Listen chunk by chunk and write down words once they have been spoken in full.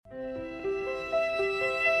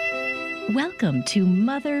Welcome to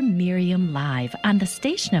Mother Miriam Live on the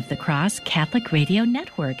Station of the Cross Catholic Radio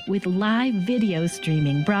Network with live video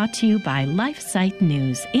streaming brought to you by LifeSite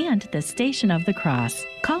News and the Station of the Cross.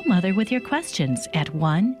 Call Mother with your questions at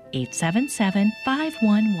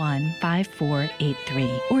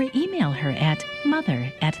 1-877-511-5483 or email her at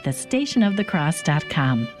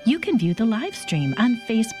mother@thestationofthecross.com. You can view the live stream on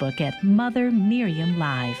Facebook at Mother Miriam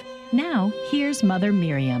Live. Now, here's Mother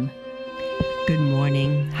Miriam. Good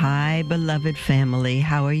morning. Hi, beloved family.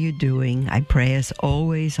 How are you doing? I pray as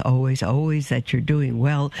always that you're doing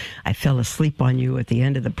well. I fell asleep on you at the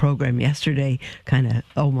end of the program yesterday, kind of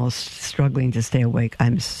almost struggling to stay awake.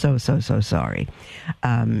 I'm so sorry.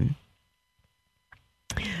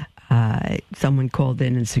 Someone called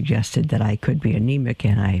in and suggested that I could be anemic,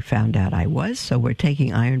 and I found out I was. So we're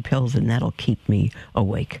taking iron pills, and that'll keep me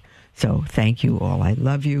awake. So thank you all. I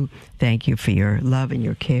love you. Thank you for your love and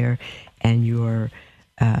your care and your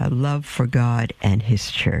love for God and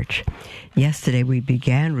His Church. Yesterday we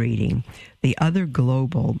began reading The Other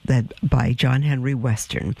Global by John Henry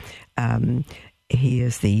Western. He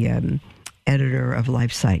is the editor of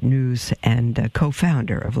LifeSite News and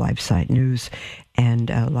co-founder of LifeSite News. And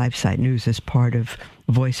LifeSite News is part of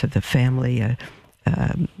Voice of the Family, a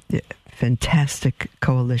fantastic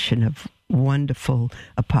coalition of wonderful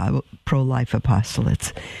pro-life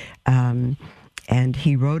apostolates. And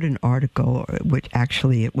he wrote an article, which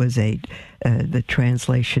actually it was the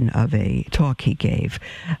translation of a talk he gave,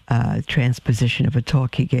 transposition of a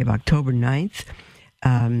talk he gave October 9th.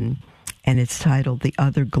 And it's titled The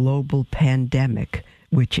Other Global Pandemic,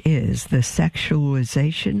 which is the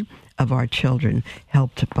sexualization of our children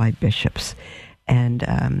helped by bishops.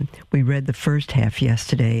 And we read the first half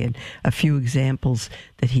yesterday and a few examples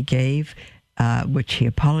that he gave, which he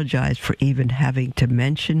apologized for even having to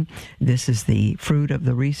mention. This is the fruit of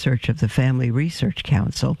the research of the Family Research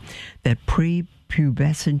Council, that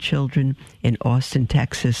prepubescent children in Austin,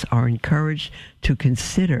 Texas are encouraged to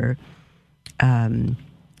consider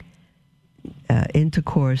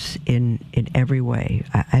intercourse in every way.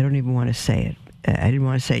 I don't even want to say it. I didn't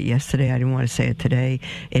want to say it yesterday. I didn't want to say it today.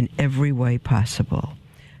 In every way possible.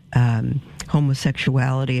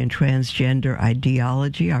 Homosexuality and transgender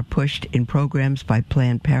ideology are pushed in programs by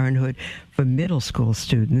Planned Parenthood for middle school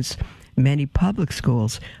students. Many public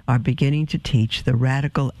schools are beginning to teach the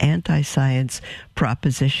radical anti-science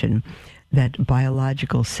proposition that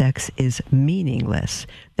biological sex is meaningless,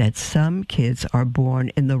 that some kids are born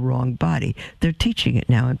in the wrong body. They're teaching it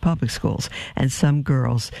now in public schools, and some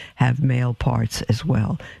girls have male parts as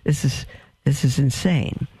well. This is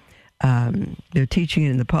insane. They're teaching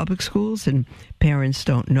it in the public schools, and parents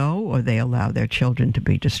don't know, or they allow their children to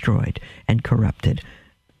be destroyed and corrupted.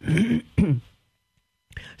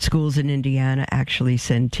 Schools in Indiana actually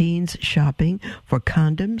send teens shopping for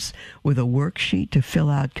condoms with a worksheet to fill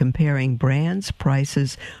out comparing brands,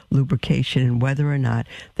 prices, lubrication, and whether or not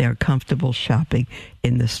they're comfortable shopping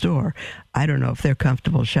in the store. I don't know if they're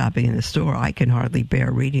comfortable shopping in the store. I can hardly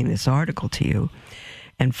bear reading this article to you.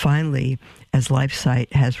 And finally, as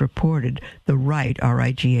LifeSite has reported, the right,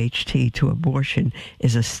 R-I-G-H-T, to abortion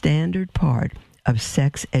is a standard part of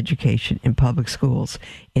sex education in public schools.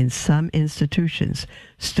 In some institutions,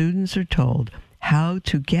 students are told how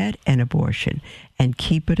to get an abortion and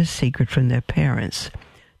keep it a secret from their parents.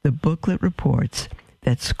 The booklet reports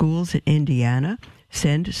that schools in Indiana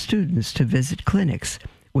send students to visit clinics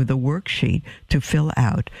with a worksheet to fill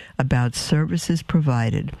out about services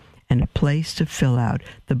provided and a place to fill out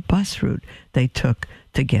the bus route they took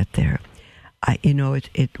to get there.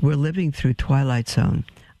 We're living through Twilight Zone.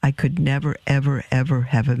 I could never, ever, ever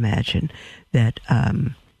have imagined that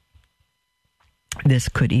this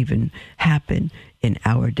could even happen in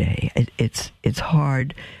our day. It's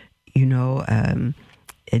hard,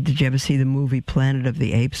 Did you ever see the movie Planet of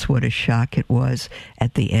the Apes? What a shock it was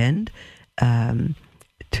at the end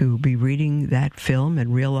to be reading that film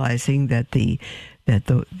and realizing that the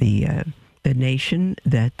nation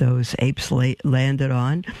that those apes landed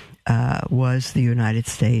on was the United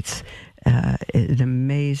States. An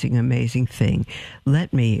amazing, amazing thing.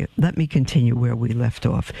 Let me continue where we left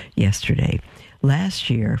off yesterday. Last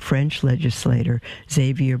year, French legislator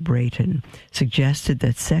Xavier Breton suggested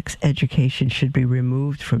that sex education should be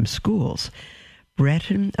removed from schools.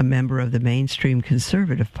 Breton, a member of the mainstream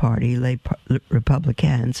Conservative Party, Les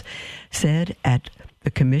Républicains, said at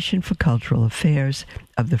the Commission for Cultural Affairs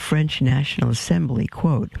of the French National Assembly,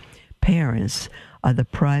 quote, "Parents are the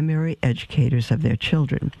primary educators of their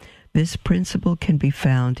children. This principle can be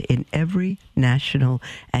found in every national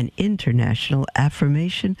and international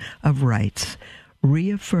affirmation of rights.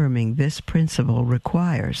 Reaffirming this principle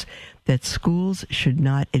requires that schools should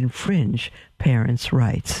not infringe parents'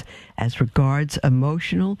 rights as regards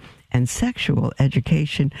emotional and sexual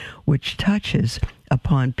education, which touches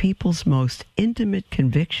upon people's most intimate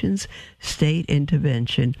convictions. State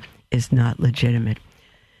intervention is not legitimate.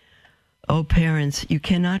 Oh, parents, you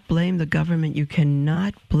cannot blame the government. You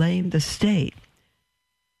cannot blame the state.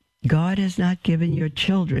 God has not given your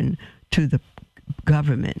children to the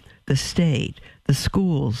government, the state, the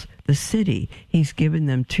schools, the city. He's given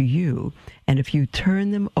them to you. And if you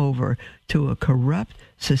turn them over to a corrupt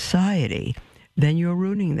society, then you're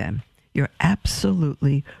ruining them. You're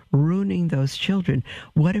absolutely ruining those children.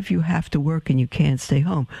 What if you have to work and you can't stay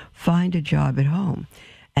home? Find a job at home.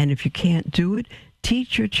 And if you can't do it,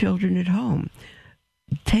 teach your children at home.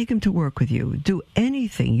 Take them to work with you. Do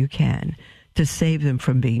anything you can to save them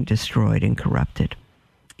from being destroyed and corrupted.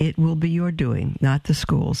 It will be your doing, not the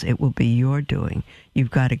schools. It will be your doing. You've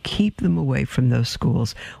got to keep them away from those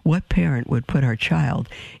schools. What parent would put our child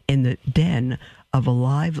in the den of a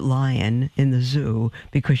live lion in the zoo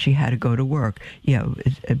because she had to go to work?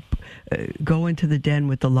 Go into the den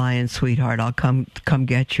with the lion, sweetheart. I'll come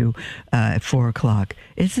get you at 4:00.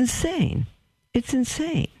 It's insane. It's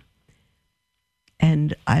insane.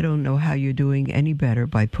 And I don't know how you're doing any better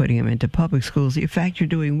by putting them into public schools. In fact, you're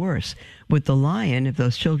doing worse. With the lion, if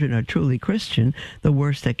those children are truly Christian, the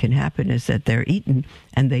worst that can happen is that they're eaten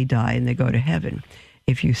and they die and they go to heaven.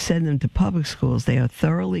 If you send them to public schools, they are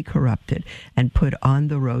thoroughly corrupted and put on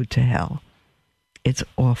the road to hell. It's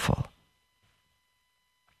awful.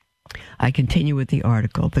 I continue with the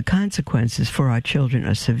article. The consequences for our children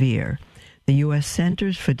are severe. The U.S.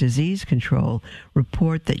 Centers for Disease Control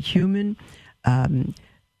report that human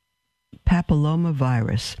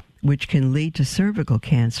papillomavirus, which can lead to cervical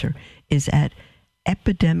cancer, is at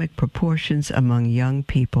epidemic proportions among young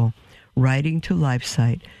people. Writing to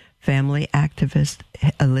LifeSite, family activist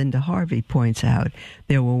Linda Harvey points out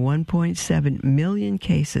there were 1.7 million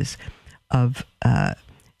cases of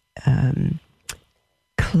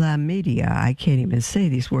chlamydia, I can't even say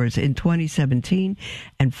these words, in 2017,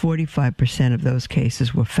 and 45% of those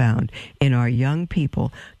cases were found in our young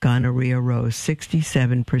people. Gonorrhea rose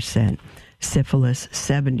 67%, syphilis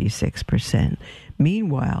 76%.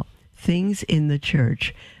 Meanwhile, things in the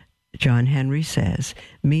church, John Henry says,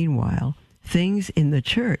 things in the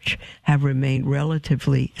church have remained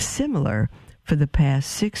relatively similar for the past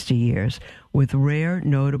 60 years, with rare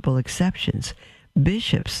notable exceptions.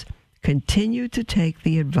 Bishops continue to take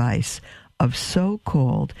the advice of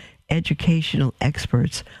so-called educational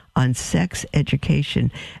experts on sex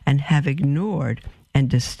education and have ignored and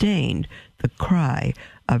disdained the cry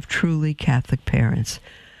of truly Catholic parents.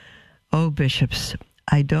 Oh, bishops,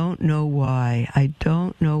 I don't know why.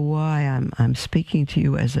 I'm speaking to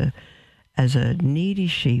you as a needy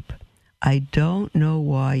sheep. I don't know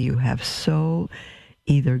why you have so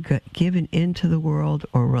either given into the world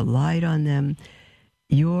or relied on them.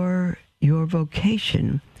 Your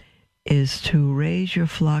vocation is to raise your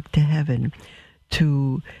flock to heaven,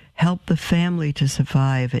 to help the family to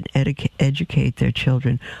survive and educate their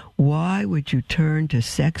children. Why would you turn to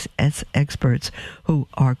sex experts who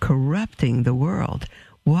are corrupting the world?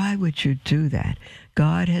 Why would you do that?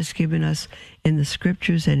 God has given us in the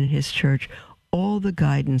scriptures and in his church all the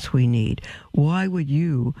guidance we need. Why would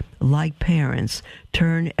you, like parents,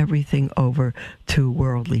 turn everything over to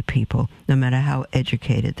worldly people, no matter how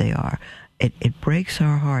educated they are? It breaks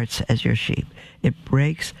our hearts as your sheep. It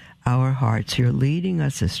breaks our hearts. You're leading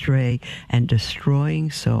us astray and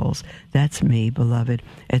destroying souls. That's me, beloved.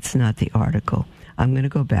 It's not the article. I'm going to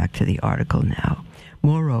go back to the article now.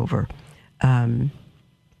 Moreover,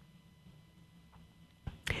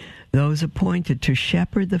 those appointed to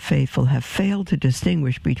shepherd the faithful have failed to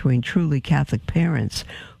distinguish between truly Catholic parents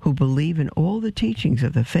who believe in all the teachings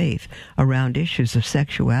of the faith around issues of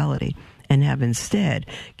sexuality and have instead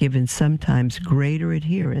given sometimes greater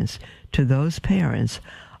adherence to those parents,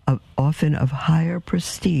 often of higher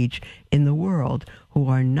prestige in the world, who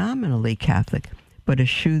are nominally Catholic but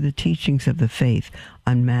eschew the teachings of the faith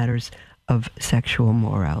on matters of sexual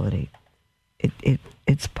morality.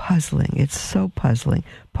 It's puzzling. It's so puzzling.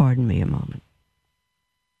 Pardon me a moment.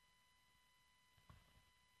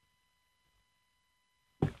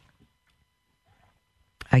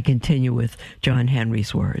 I continue with John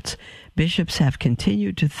Henry's words. Bishops have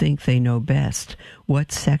continued to think they know best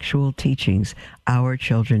what sexual teachings our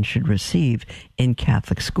children should receive in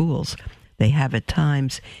Catholic schools. They have at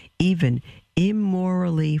times even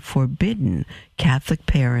immorally forbidden Catholic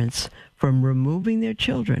parents from removing their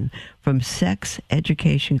children from sex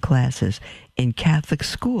education classes in Catholic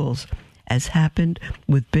schools as happened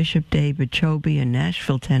with Bishop David Chobe in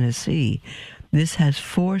Nashville, Tennessee. This has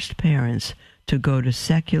forced parents to go to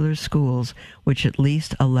secular schools, which at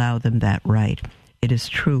least allow them that right. It is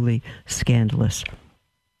truly scandalous.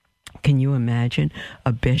 Can you imagine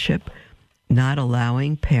a bishop not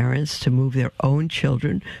allowing parents to move their own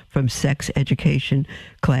children from sex education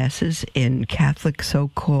classes in Catholic,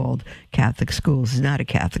 so-called Catholic schools? It's not a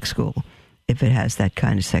Catholic school if it has that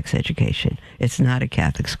kind of sex education. It's not a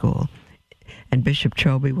Catholic school. And Bishop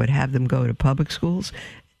Chobe would have them go to public schools.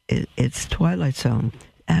 It's Twilight Zone.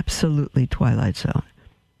 Absolutely Twilight Zone.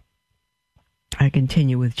 I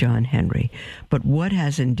continue with John Henry. But what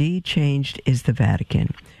has indeed changed is the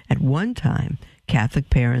Vatican. At one time, Catholic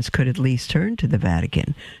parents could at least turn to the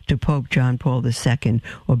Vatican, to Pope John Paul II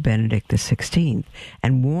or Benedict XVI,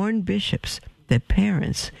 and warn bishops that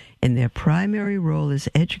parents, in their primary role as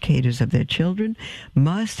educators of their children,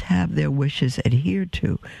 must have their wishes adhered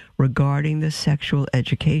to regarding the sexual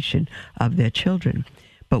education of their children.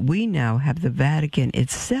 But we now have the Vatican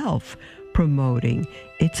itself promoting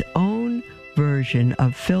its own version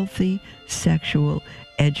of filthy sexual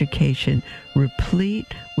education, replete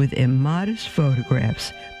with immodest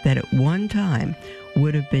photographs that at one time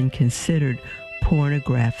would have been considered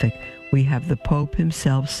pornographic. We have the Pope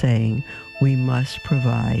himself saying we must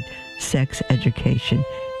provide sex education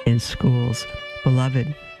in schools.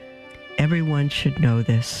 Beloved, everyone should know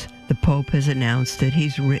this. The Pope has announced it.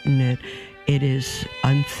 He's written it. It is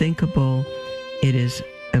unthinkable. It is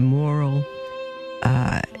immoral.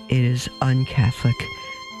 It is un-Catholic.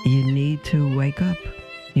 You need to wake up.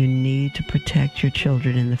 You need to protect your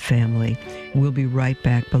children and the family. We'll be right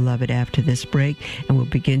back, beloved, after this break, and we'll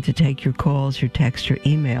begin to take your calls, your texts, your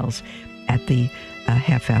emails at the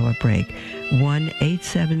half-hour break.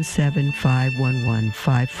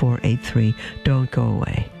 1-877-511-5483. Don't go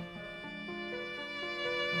away.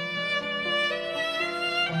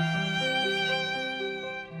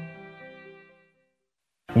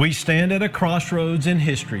 We stand at a crossroads in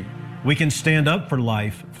history. We can stand up for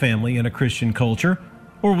life, family, and a Christian culture,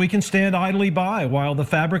 or we can stand idly by while the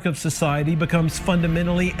fabric of society becomes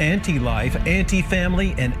fundamentally anti-life,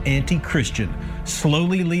 anti-family, and anti-Christian,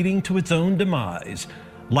 slowly leading to its own demise.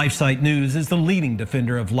 LifeSite News is the leading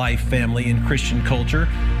defender of life, family, and Christian culture.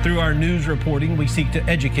 Through our news reporting, we seek to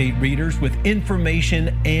educate readers with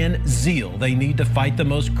information and zeal they need to fight the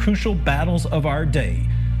most crucial battles of our day.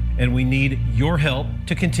 And we need your help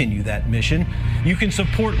to continue that mission. You can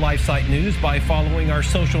support LifeSite News by following our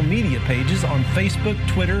social media pages on Facebook,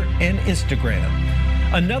 Twitter, and Instagram.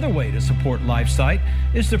 Another way to support LifeSite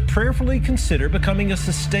is to prayerfully consider becoming a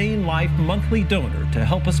Sustain Life monthly donor to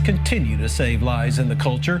help us continue to save lives in the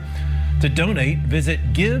culture. To donate,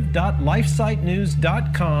 visit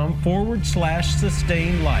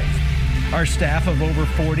give.lifesitenews.com/sustain life. Our staff of over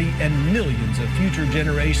 40 and millions of future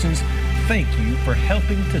generations, thank you for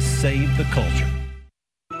helping to save the culture.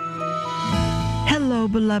 Hello,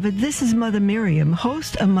 beloved. This is Mother Miriam,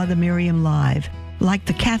 host of Mother Miriam Live. Like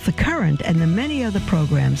the Catholic Current and the many other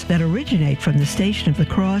programs that originate from the Station of the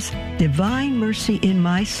Cross, Divine Mercy in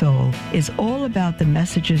My Soul is all about the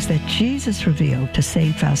messages that Jesus revealed to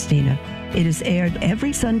St. Faustina. It is aired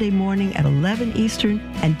every Sunday morning at 11 Eastern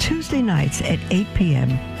and Tuesday nights at 8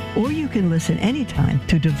 p.m. Or you can listen anytime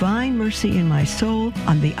to Divine Mercy in My Soul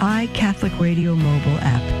on the iCatholic Radio mobile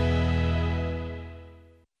app.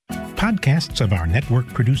 Podcasts of our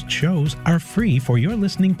network-produced shows are free for your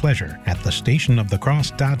listening pleasure at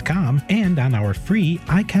thestationofthecross.com and on our free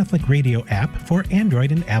iCatholic Radio app for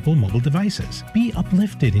Android and Apple mobile devices. Be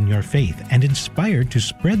uplifted in your faith and inspired to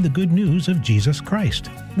spread the good news of Jesus Christ.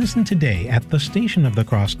 Listen today at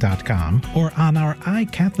thestationofthecross.com or on our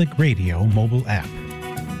iCatholic Radio mobile app.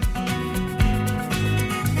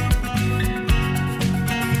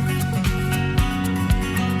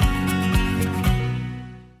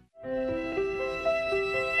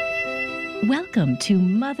 Welcome to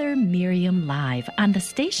Mother Miriam Live on the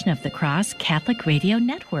Station of the Cross Catholic Radio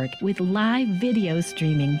Network with live video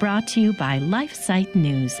streaming brought to you by LifeSite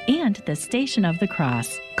News and the Station of the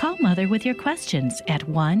Cross. Call Mother with your questions at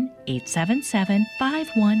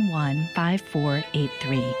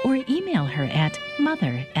 1-877-511-5483 or email her at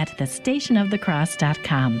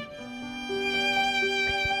mother@thestationofthecross.com.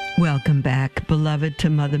 Welcome back, beloved, to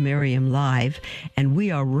Mother Miriam Live, and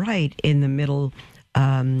we are right in the middle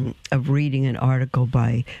of reading an article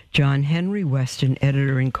by John Henry Weston,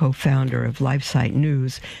 editor and co-founder of LifeSite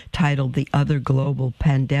News, titled The Other Global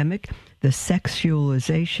Pandemic, The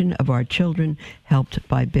Sexualization of Our Children Helped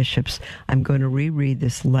by Bishops. I'm going to reread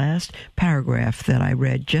this last paragraph that I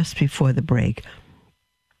read just before the break.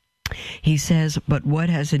 He says, but what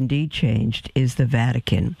has indeed changed is the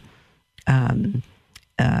Vatican.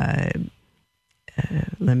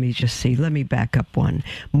 let me just see. Let me back up one.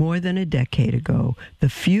 More than a decade ago, the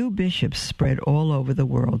few bishops spread all over the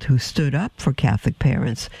world who stood up for Catholic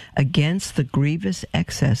parents against the grievous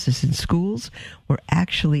excesses in schools were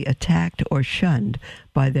actually attacked or shunned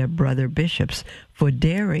by their brother bishops for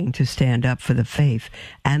daring to stand up for the faith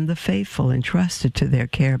and the faithful entrusted to their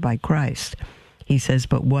care by Christ. He says,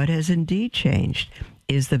 but what has indeed changed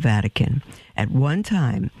is the Vatican. At one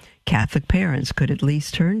time, Catholic parents could at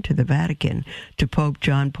least turn to the Vatican, to Pope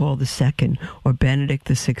John Paul II or Benedict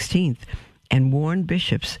XVI, and warn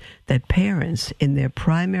bishops that parents, in their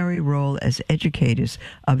primary role as educators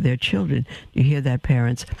of their children, you hear that,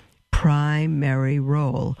 parents? Primary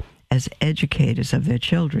role as educators of their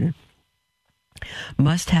children,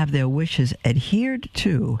 must have their wishes adhered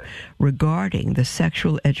to regarding the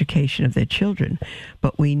sexual education of their children.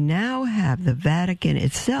 But we now have the Vatican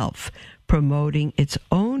itself promoting its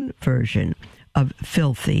own version of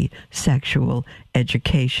filthy sexual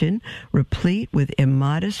education, replete with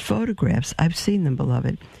immodest photographs. I've seen them,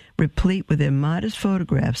 beloved. Replete with immodest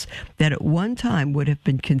photographs that at one time would have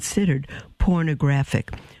been considered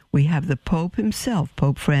pornographic. We have the Pope himself,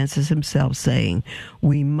 Pope Francis himself, saying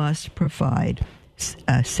we must provide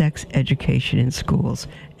sex education in schools,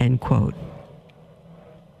 end quote.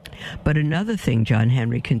 But another thing, John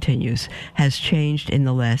Henry continues, has changed in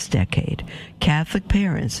the last decade. Catholic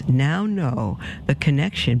parents now know the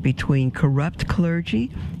connection between corrupt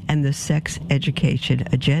clergy and the sex education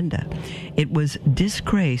agenda. It was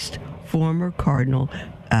disgraced former Cardinal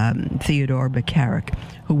Theodore McCarrick,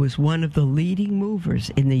 who was one of the leading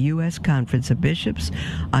movers in the U.S. Conference of Bishops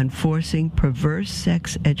on forcing perverse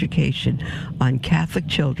sex education on Catholic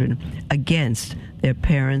children against their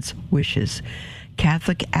parents' wishes.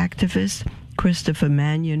 Catholic activist Christopher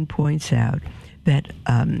Mannion points out that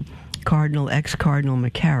ex-Cardinal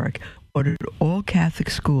McCarrick ordered all Catholic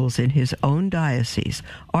schools in his own diocese,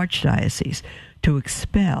 archdiocese, to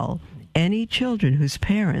expel any children whose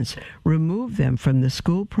parents removed them from the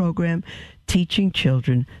school program teaching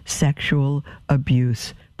children sexual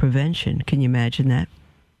abuse prevention. Can you imagine that?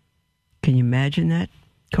 Can you imagine that?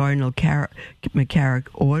 Cardinal McCarrick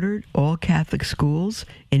ordered all Catholic schools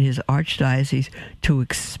in his archdiocese to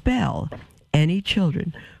expel any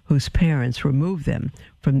children whose parents removed them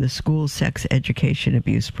from the school sex education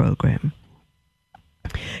abuse program.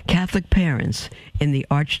 Catholic parents in the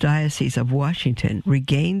Archdiocese of Washington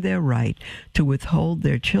regained their right to withhold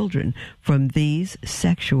their children from these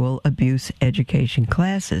sexual abuse education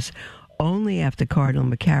classes only after Cardinal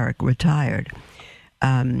McCarrick retired.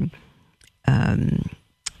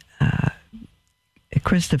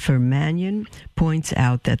 Christopher Mannion points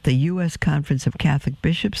out that the U.S. Conference of Catholic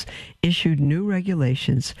Bishops issued new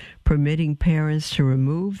regulations permitting parents to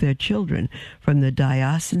remove their children from the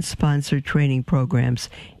diocesan-sponsored training programs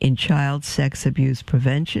in child sex abuse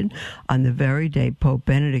prevention on the very day Pope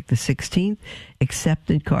Benedict XVI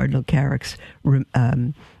accepted Cardinal McCarrick's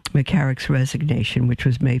resignation, which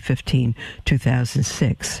was May 15,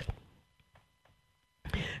 2006.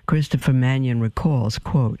 Christopher Mannion recalls,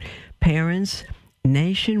 quote, parents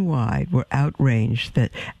nationwide were outraged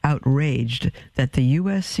that the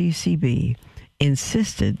USCCB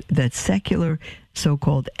insisted that secular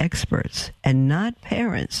so-called experts and not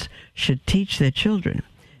parents should teach their children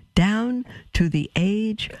down to the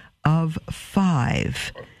age of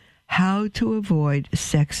 5 how to avoid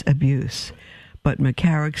sex abuse. But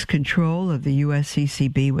McCarrick's control of the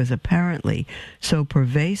USCCB was apparently so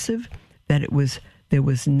pervasive that there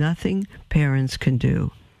was nothing parents can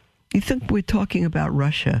do. You think we're talking about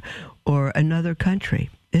Russia or another country.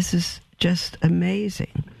 This is just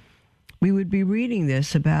amazing. We would be reading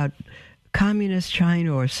this about communist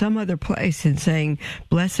China or some other place and saying,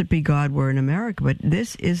 blessed be God, we're in America. But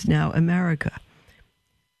this is now America.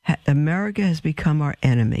 America has become our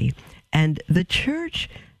enemy. And the church,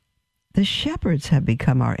 the shepherds have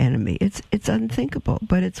become our enemy. It's unthinkable,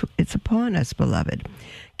 but it's upon us, beloved.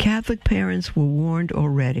 Catholic parents were warned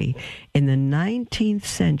already in the 19th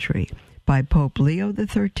century by Pope Leo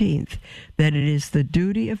XIII that it is the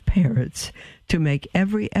duty of parents to make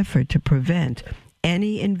every effort to prevent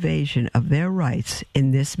any invasion of their rights in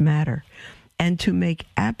this matter, and to make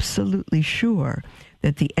absolutely sure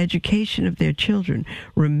that the education of their children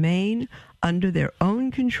remain under their own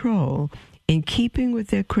control in keeping with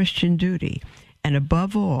their Christian duty, and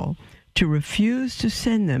above all, to refuse to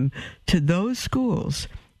send them to those schools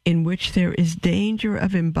in which there is danger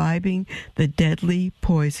of imbibing the deadly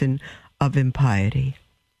poison of impiety.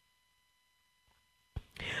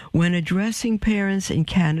 When addressing parents in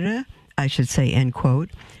Canada, I should say, end quote,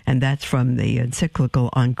 and that's from the encyclical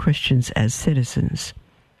on Christians as Citizens,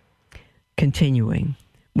 Continuing,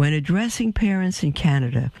 when addressing parents in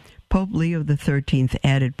Canada, Pope Leo XIII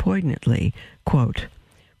added poignantly, quote,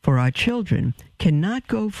 "For our children cannot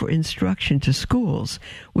go for instruction to schools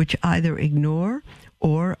which either ignore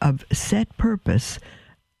or of set purpose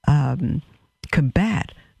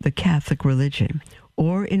combat the Catholic religion,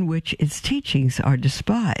 or in which its teachings are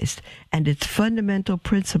despised and its fundamental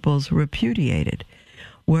principles repudiated.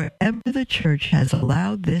 Wherever the Church has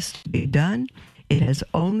allowed this to be done, it has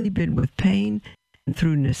only been with pain and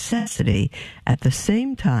through necessity, at the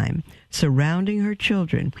same time surrounding her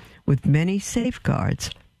children with many safeguards,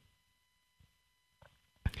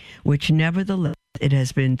 which nevertheless it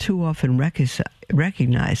has been too often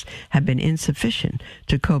recognized have been insufficient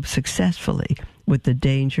to cope successfully with the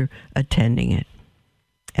danger attending it."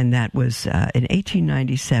 And that was in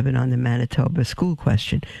 1897 on the Manitoba school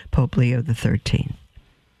question, Pope Leo XIII.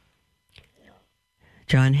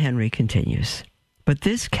 John Henry continues, "But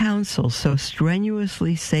this counsel so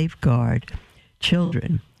strenuously safeguard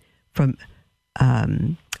children from,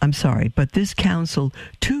 but this counsel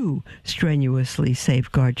to strenuously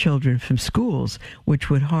safeguard children from schools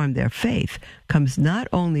which would harm their faith comes not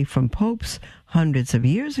only from popes hundreds of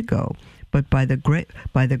years ago, but by the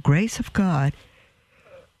grace of God.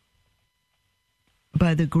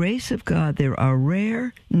 By the grace of God, there are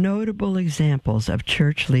rare, notable examples of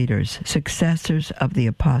church leaders, successors of the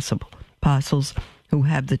apostles, who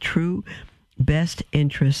have the true best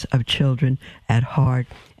interests of children at heart,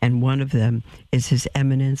 and one of them is His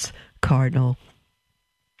Eminence Cardinal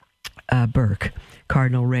Burke,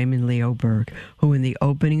 Cardinal Raymond Leo Burke, who in the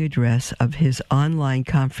opening address of his online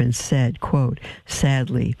conference said, quote,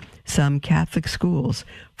 "Sadly, some Catholic schools,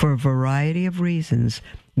 for a variety of reasons,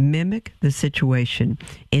 mimic the situation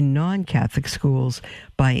in non-Catholic schools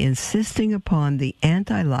by insisting upon the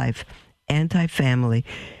anti-life, anti-family,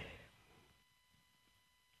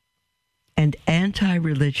 and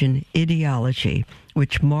anti-religion ideology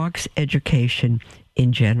which marks education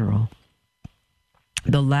in general.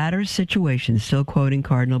 The latter situation," still quoting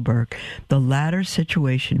Cardinal Burke, "the latter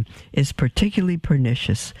situation is particularly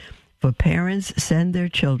pernicious, for parents send their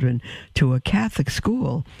children to a Catholic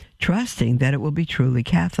school trusting that it will be truly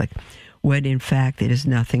Catholic, when in fact it is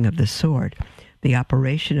nothing of the sort. The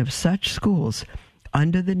operation of such schools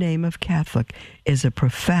under the name of Catholic is a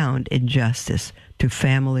profound injustice to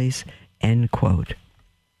families," end quote.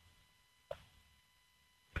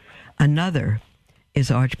 Another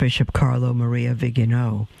is Archbishop Carlo Maria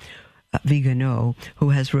Vigano, who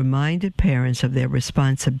has reminded parents of their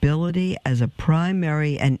responsibility as a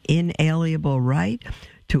primary and inalienable right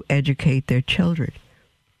to educate their children.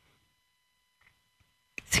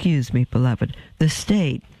 Excuse me, beloved. The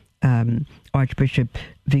state, Archbishop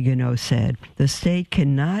Vigano said, "the state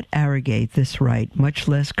cannot arrogate this right, much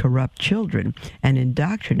less corrupt children and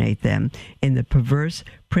indoctrinate them in the perverse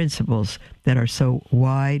principles that are so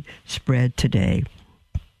widespread today."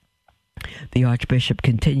 The Archbishop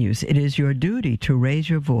continues, "It is your duty to raise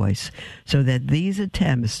your voice so that these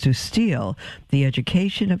attempts to steal the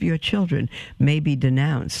education of your children may be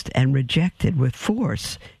denounced and rejected with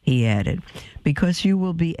force," he added, "because you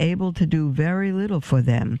will be able to do very little for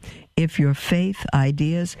them if your faith,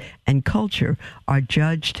 ideas, and culture are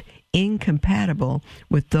judged incompatible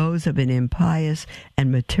with those of an impious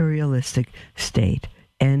and materialistic state."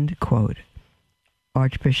 End quote.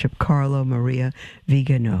 Archbishop Carlo Maria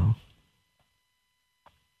Vigano.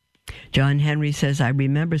 John Henry says, "I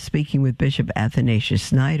remember speaking with Bishop Athanasius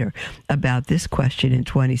Schneider about this question in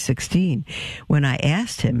 2016. When I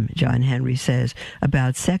asked him," John Henry says,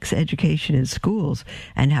 "about sex education in schools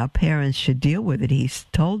and how parents should deal with it, he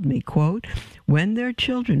told me, quote, when their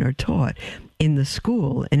children are taught in the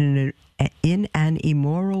school in an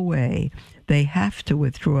immoral way, they have to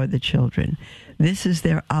withdraw the children. This is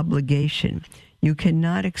their obligation. You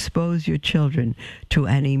cannot expose your children to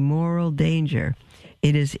an immoral danger.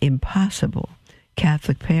 It is impossible.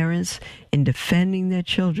 Catholic parents, in defending their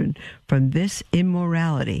children from this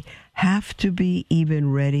immorality, have to be even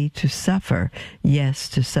ready to suffer, yes,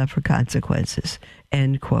 to suffer consequences."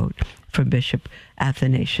 End quote, from Bishop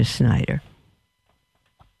Athanasius Schneider.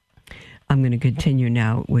 I'm going to continue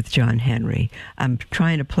now with John Henry. I'm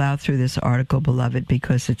trying to plow through this article, beloved,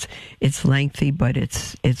 because it's lengthy, but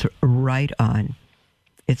it's right on.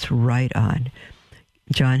 It's right on.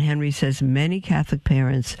 John Henry says many Catholic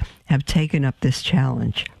parents have taken up this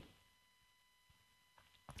challenge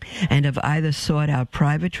and have either sought out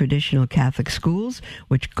private traditional Catholic schools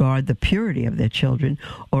which guard the purity of their children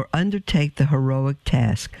or undertake the heroic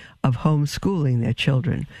task of homeschooling their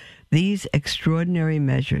children. These extraordinary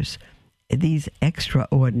measures these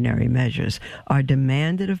extraordinary measures are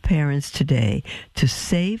demanded of parents today to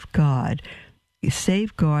safeguard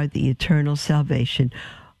the eternal salvation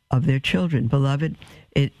of their children. Beloved,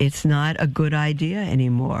 it's not a good idea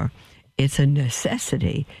anymore. It's a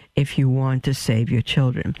necessity if you want to save your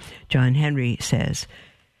children. John Henry says,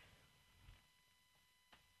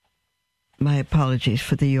 my apologies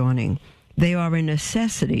for the yawning. They are a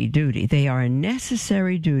necessary duty. They are a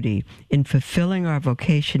necessary duty in fulfilling our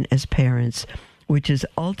vocation as parents, which is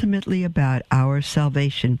ultimately about our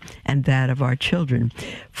salvation and that of our children.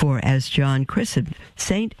 For as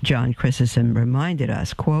St. John Chrysostom reminded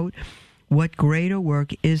us, quote, what greater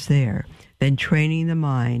work is there than training the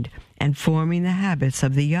mind and forming the habits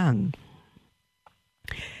of the young?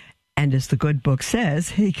 And as the good book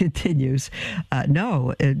says, he continues,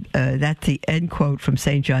 that's the end quote from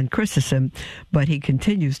St. John Chrysostom, but he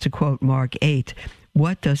continues to quote Mark 8,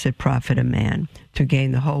 what does it profit a man to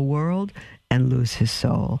gain the whole world and lose his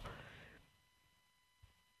soul?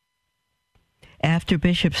 After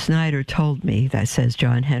Bishop Snyder told me, that says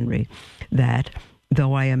John Henry, that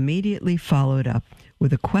though I immediately followed up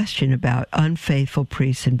with a question about unfaithful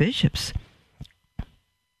priests and bishops,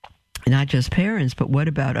 not just parents, but what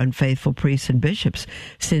about unfaithful priests and bishops?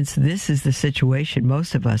 Since this is the situation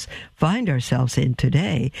most of us find ourselves in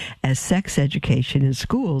today, as sex education in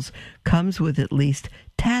schools comes with at least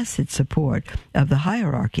tacit support of the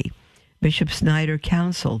hierarchy. Bishop Snyder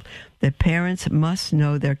counseled that parents must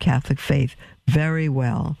know their Catholic faith very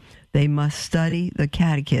well. They must study the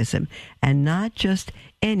catechism, and not just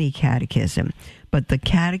any catechism, but the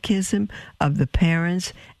catechism of the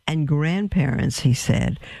parents and grandparents, he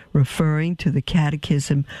said, referring to the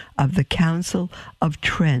catechism of the Council of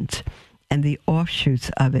Trent and the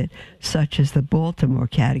offshoots of it, such as the Baltimore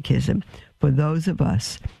Catechism, for those of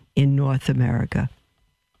us in North America.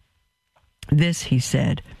 This, he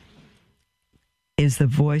said, is the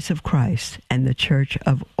voice of Christ and the church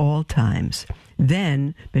of all times.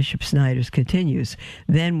 Then, Bishop Snyder continues,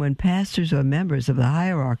 then when pastors or members of the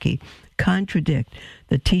hierarchy contradict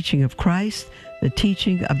the teaching of Christ, the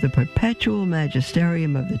teaching of the perpetual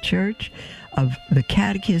magisterium of the church, of the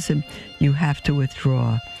catechism, you have to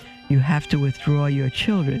withdraw. You have to withdraw your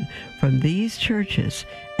children from these churches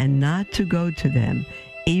and not to go to them,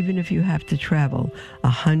 even if you have to travel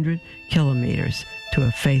 100 kilometers to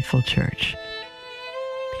a faithful church.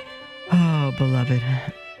 Oh, beloved,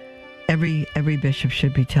 every bishop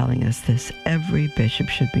should be telling us this. Every bishop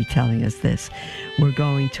should be telling us this. We're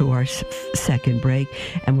going to our second break,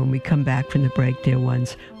 and when we come back from the break, dear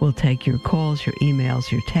ones, we'll take your calls, your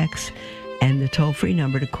emails, your texts, and the toll-free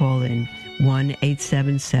number to call in,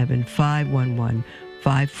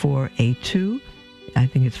 1-877-511-5482. I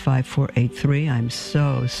think it's 5483. I'm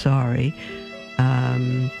so sorry.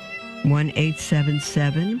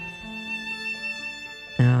 1-877.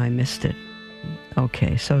 Oh, I missed it.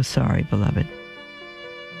 Okay, so sorry, beloved.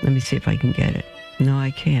 Let me see if I can get it. No,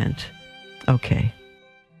 I can't. Okay.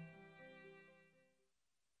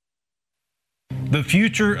 The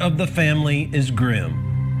future of the family is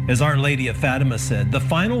grim. As Our Lady of Fatima said, the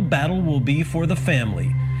final battle will be for the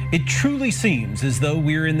family. It truly seems as though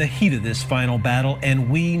we're in the heat of this final battle,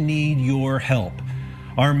 and we need your help.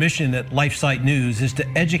 Our mission at LifeSite News is to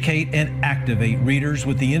educate and activate readers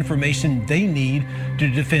with the information they need to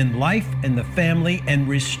defend life and the family and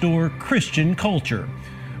restore Christian culture.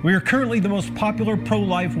 We are currently the most popular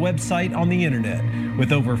pro-life website on the internet,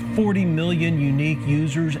 with over 40 million unique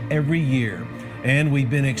users every year. And we've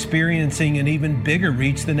been experiencing an even bigger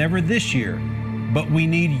reach than ever this year. But we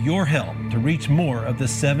need your help to reach more of the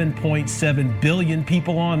 7.7 billion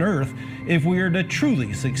people on Earth if we are to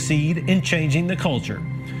truly succeed in changing the culture.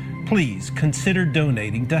 Please consider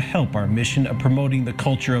donating to help our mission of promoting the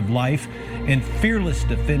culture of life and fearless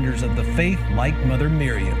defenders of the faith like Mother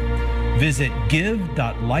Miriam. Visit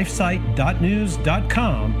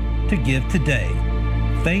give.lifesite.news.com to give today.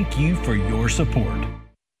 Thank you for your support.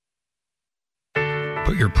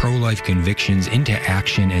 Put your pro-life convictions into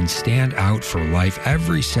action and stand out for life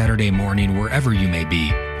every Saturday morning wherever you may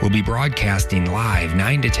be. We'll be broadcasting live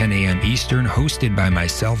 9 to 10 a.m. Eastern, hosted by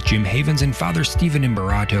myself, Jim Havens, and Father Stephen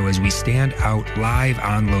Imbarato as we stand out live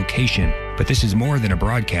on location. But this is more than a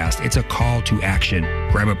broadcast, it's a call to action.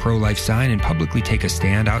 Grab a pro-life sign and publicly take a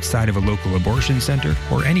stand outside of a local abortion center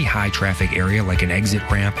or any high-traffic area like an exit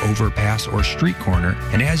ramp, overpass, or street corner,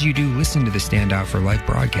 and as you do, listen to the Stand Out for Life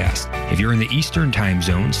broadcast. If you're in the Eastern time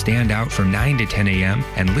zone, stand out from 9 to 10 a.m.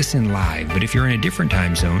 and listen live. But if you're in a different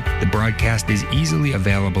time zone, the broadcast is easily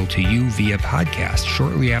available to you via podcast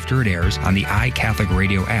shortly after it airs on the iCatholic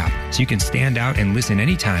Radio app, so you can stand out and listen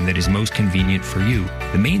anytime that is most convenient for you.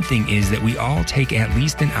 The main thing is that we we all take at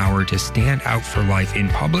least an hour to stand out for life in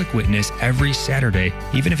public witness every Saturday,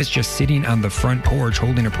 even if it's just sitting on the front porch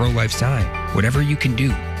holding a pro-life sign. Whatever you can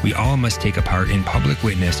do, we all must take a part in public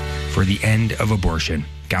witness for the end of abortion.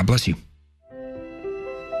 God bless you.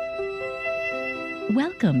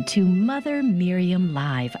 Welcome to Mother Miriam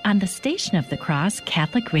Live on the Station of the Cross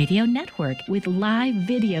Catholic Radio Network with live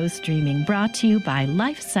video streaming brought to you by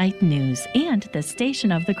LifeSite News and the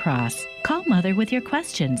Station of the Cross. Call Mother with your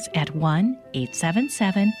questions at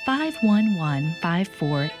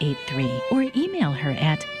 1-877-511-5483 or email her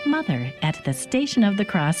at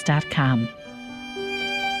mother@thestationofthecross.com.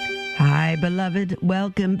 Hi, beloved.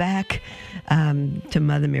 Welcome back to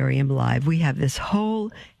Mother Miriam Live. We have this whole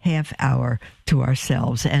half hour to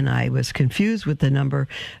ourselves, and I was confused with the number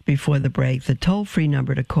before the break. The toll-free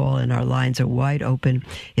number to call, and our lines are wide open,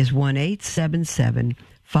 is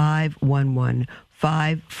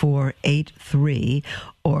 1-877-511-5483,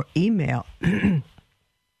 or email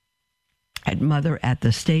at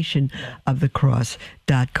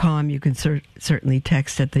mother@thestationofthecross.com. You can certainly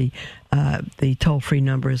text at the toll-free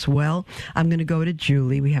number as well. I'm going to go to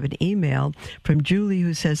Julie. We have an email from Julie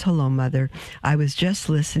who says, "Hello, Mother. I was just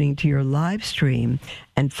listening to your live stream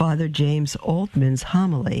and Father James Altman's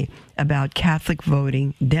homily about Catholic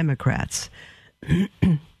voting Democrats.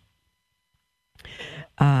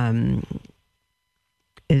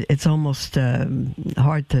 It's almost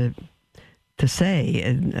hard to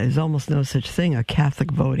say. There's almost no such thing, a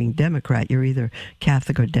Catholic voting Democrat. You're either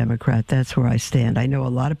Catholic or Democrat. That's where I stand. I know a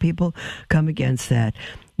lot of people come against that,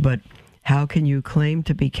 but how can you claim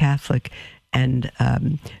to be Catholic and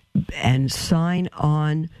sign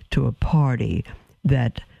on to a party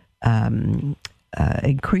that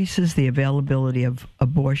increases the availability of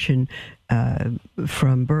abortion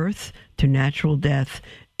from birth to natural death,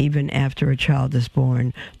 even after a child is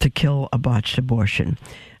born, to kill a botched abortion?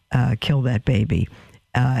 Kill that baby,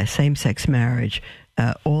 same-sex marriage,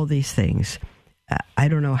 all these things. I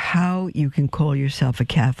don't know how you can call yourself a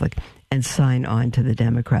Catholic and sign on to the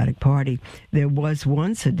Democratic Party. There was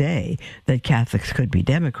once a day that Catholics could be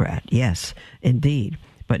Democrat, yes, indeed,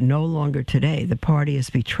 but no longer today. The party has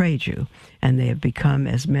betrayed you, and they have become,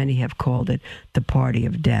 as many have called it, the party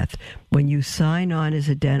of death. When you sign on as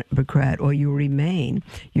a Democrat or you remain,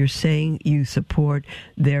 you're saying you support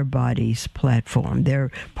their body's platform, their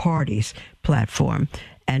party's platform.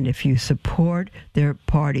 And if you support their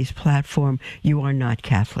party's platform, you are not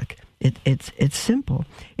Catholic. It's simple.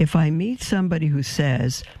 If I meet somebody who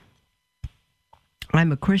says,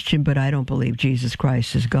 I'm a Christian, but I don't believe Jesus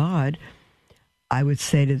Christ is God, I would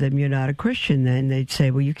say to them, you're not a Christian. Then they'd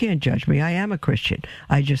say, well, you can't judge me. I am a Christian.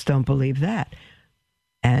 I just don't believe that.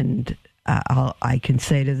 And I can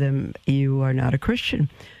say to them, you are not a Christian.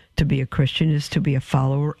 To be a Christian is to be a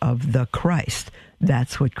follower of the Christ.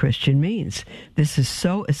 That's what Christian means. This is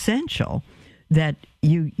so essential that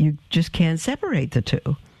you just can't separate the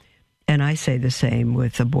two. And I say the same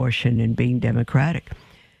with abortion and being Democratic.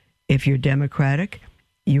 If you're Democratic,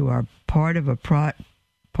 you are part of a party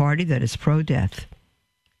that is pro-death.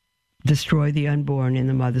 Destroy the unborn in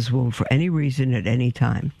the mother's womb for any reason at any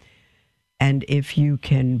time. And if you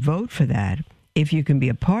can vote for that, if you can be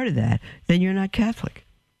a part of that, then you're not Catholic.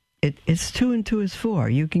 It's 2 and 2 is 4.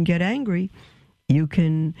 You can get angry. You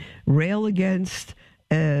can rail against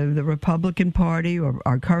the Republican Party or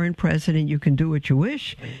our current president. You can do what you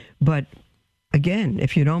wish. But again,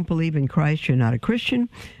 if you don't believe in Christ, you're not a Christian.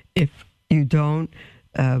 If you don't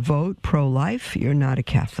vote pro-life, you're not a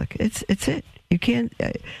Catholic. It's it. You can't.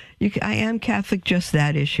 I am Catholic, just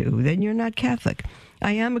that issue. Then you're not Catholic.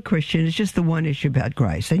 I am a Christian. It's just the one issue about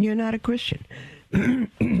Christ. Then you're not a Christian.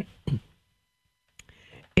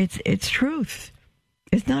 It's truth.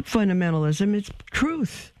 It's not fundamentalism. It's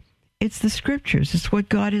truth. It's the scriptures. It's what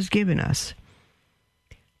God has given us.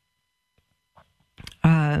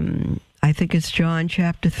 I think it's John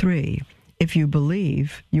chapter 3. If you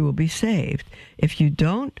believe, you will be saved. If you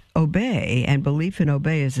don't obey, and belief and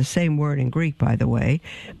obey is the same word in Greek, by the way,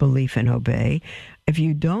 belief and obey. If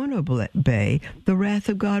you don't obey, the wrath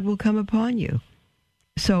of God will come upon you.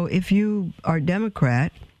 So if you are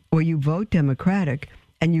Democrat or you vote Democratic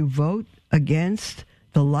and you vote against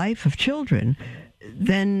the life of children,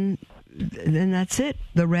 then that's it.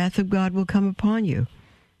 The wrath of God will come upon you.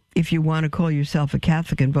 If you want to call yourself a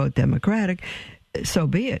Catholic and vote Democratic, so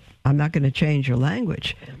be it. I'm not going to change your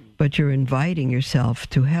language, but you're inviting yourself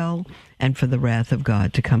to hell and for the wrath of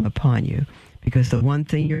God to come upon you, because the one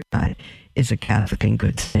thing you're not is a Catholic in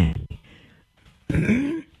good standing.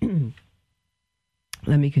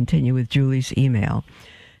 Let me continue with Julie's email.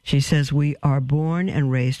 She says, we are born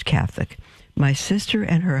and raised Catholic. My sister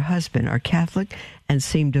and her husband are Catholic and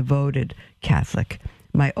seem devoted Catholic.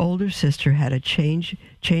 My older sister had a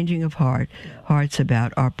changing of hearts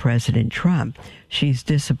about our President Trump. She's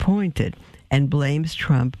disappointed and blames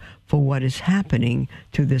Trump for what is happening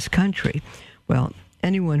to this country. Well,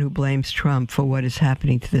 anyone who blames Trump for what is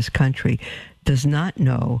happening to this country does not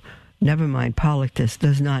know, never mind politics,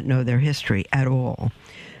 does not know their history at all.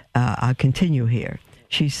 I'll continue here.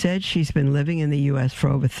 She said she's been living in the U.S. for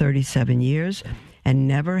over 37 years and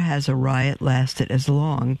never has a riot lasted as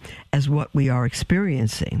long as what we are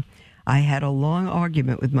experiencing. I had a long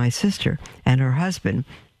argument with my sister and her husband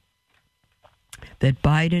that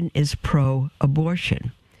Biden is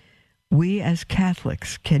pro-abortion. We as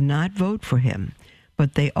Catholics cannot vote for him,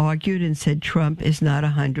 but they argued and said Trump is not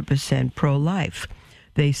 100% pro-life.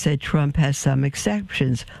 They said Trump has some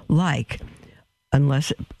exceptions, like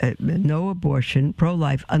unless no abortion,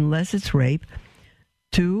 pro-life, unless it's rape.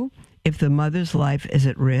 2, if the mother's life is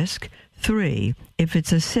at risk. 3, if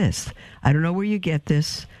it's a cyst. I don't know where you get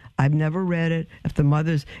this. I've never read it.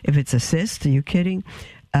 If it's a cyst, are you kidding?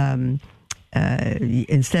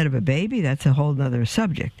 Instead of a baby, that's a whole other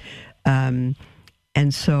subject. I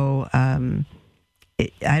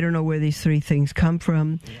don't know where these 3 things come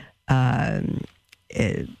from.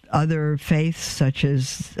 Other faiths, such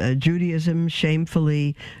as Judaism,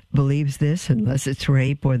 shamefully believes this, unless it's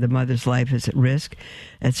rape or the mother's life is at risk.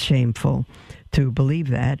 That's shameful to believe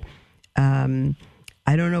that.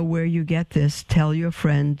 I don't know where you get this. Tell your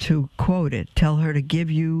friend to quote it. Tell her to give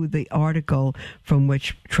you the article from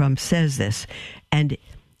which Trump says this. And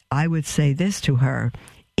I would say this to her,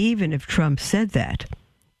 even if Trump said that,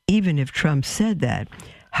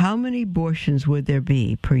 how many abortions would there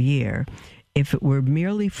be per year if it were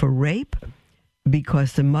merely for rape,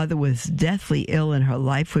 because the mother was deathly ill and her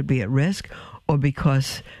life would be at risk, or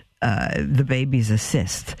because the baby's a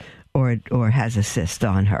cyst or has a cyst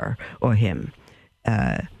on her or him?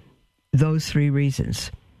 Those 3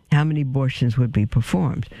 reasons. How many abortions would be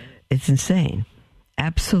performed? It's insane.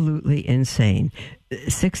 Absolutely insane.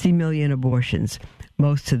 60 million abortions.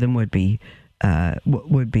 Most of them would be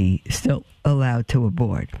still allowed to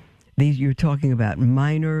abort. These, you're talking about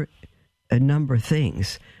minor number of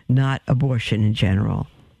things, not abortion in general.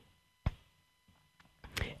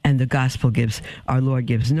 And the gospel our Lord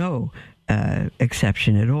gives no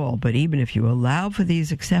exception at all. But even if you allow for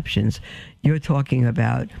these exceptions, you're talking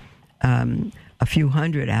about a few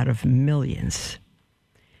hundred out of millions.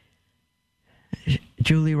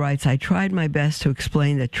 Julie writes, I tried my best to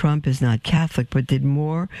explain that Trump is not Catholic, but did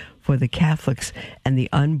more for the Catholics and the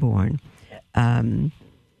unborn.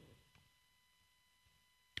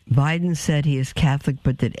 Biden said he is Catholic,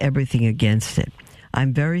 but did everything against it.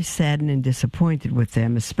 I'm very saddened and disappointed with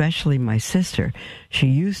them, especially my sister. She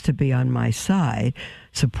used to be on my side,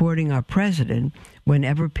 supporting our president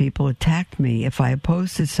whenever people attacked me if I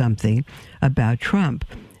posted something about Trump.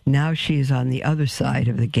 Now she is on the other side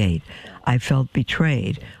of the gate. I felt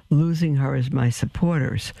betrayed, losing her as my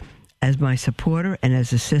supporter and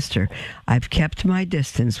as a sister. I've kept my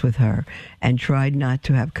distance with her and tried not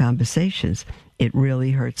to have conversations. It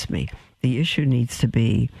really hurts me. The issue needs to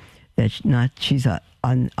be that she's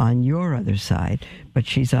on your other side, but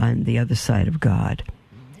she's on the other side of God.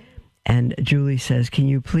 And Julie says, can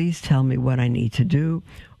you please tell me what I need to do,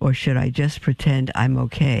 or should I just pretend I'm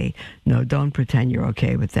okay? No, don't pretend you're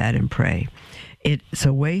okay with that and pray. It's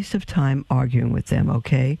a waste of time arguing with them,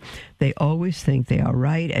 okay? They always think they are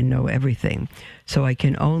right and know everything. So I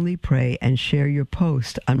can only pray and share your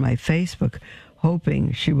post on my Facebook,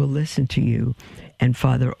 hoping she will listen to you and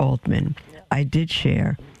Father Altman. I did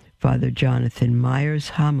share Father Jonathan Meyer's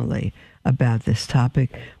homily about this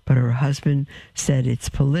topic, but her husband said it's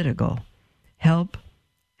political. Help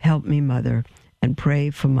me, Mother, and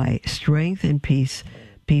pray for my strength and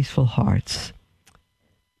peaceful hearts.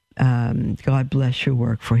 God bless your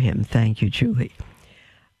work for him. Thank you, Julie.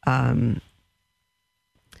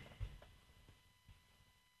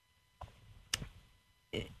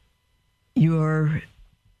 Your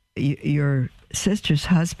sister's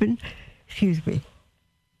husband,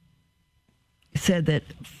 said that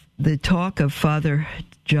the talk of Father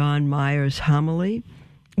John Meyer's homily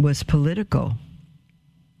was political.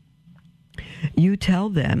 You tell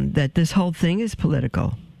them that this whole thing is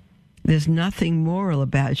political. There's nothing moral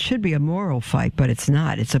about it. It should be a moral fight, but it's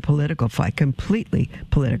not. It's a political fight, completely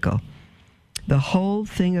political. The whole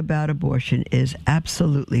thing about abortion is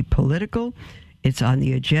absolutely political. It's on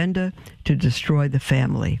the agenda to destroy the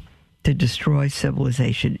family, to destroy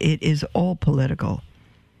civilization. It is all political.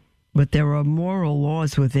 But there are moral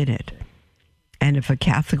laws within it. And if a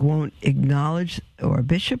Catholic won't acknowledge, or a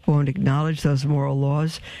bishop won't acknowledge those moral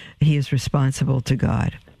laws, he is responsible to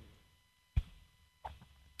God.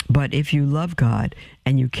 But if you love God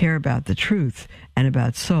and you care about the truth and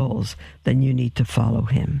about souls, then you need to follow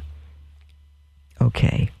him.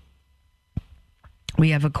 Okay. We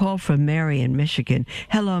have a call from Mary in Michigan.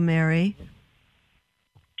 Hello, Mary.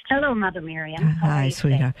 Hello, Mother Miriam. Hi,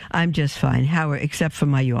 sweetheart. I'm just fine. Except for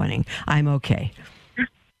my yawning. I'm okay.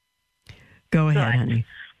 Go ahead, honey.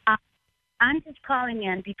 I'm just calling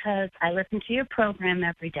in because I listen to your program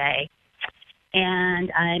every day,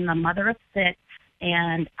 and I'm a mother of 6,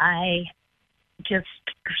 and I just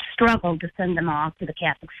struggled to send them off to the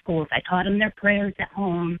Catholic schools. I taught them their prayers at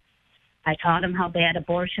home. I taught them how bad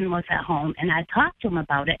abortion was at home, and I talked to them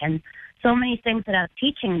about it, and so many things that I was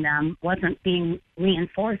teaching them wasn't being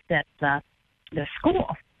reinforced at the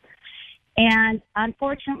school. And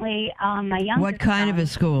unfortunately, my youngest What kind of a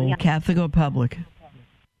school? Catholic or public?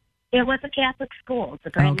 It was a Catholic school. It's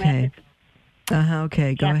a Grand Okay. Rapids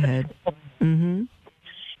Okay, go Catholic ahead. school. Mm-hmm.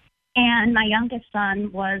 And my youngest son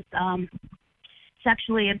was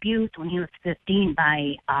sexually abused when he was 15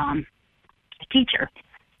 by a teacher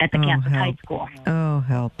at the Catholic high school. Oh,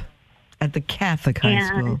 help. At the Catholic high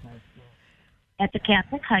school. At the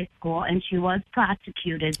Catholic high school, and she was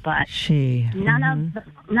prosecuted, but none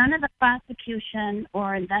of the prosecution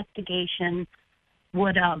or investigation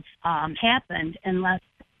would have happened unless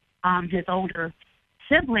his older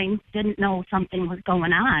siblings didn't know something was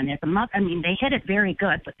going on. As a mother, I mean, they hid it very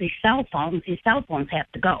good, but these cell phones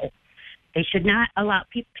have to go. They should not allow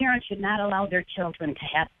parents should not allow their children to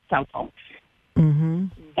have cell phones. Mm-hmm.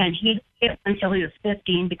 And he did until he was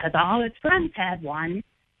 15 because all his friends had one.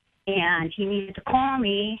 And he needed to call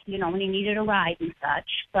me, when he needed a ride and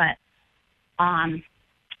such. But,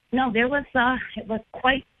 no, it was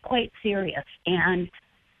quite serious. And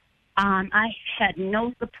I had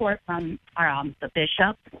no support from the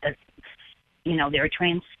bishop. They were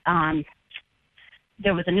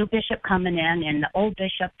there was a new bishop coming in, and the old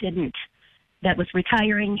bishop that was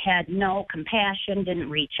retiring, had no compassion,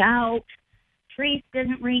 didn't reach out. Priest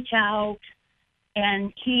didn't reach out.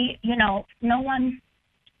 And he, no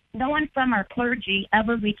one from our clergy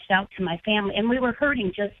ever reached out to my family, and we were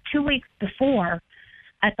hurting. Just 2 weeks before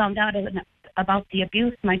I found out about the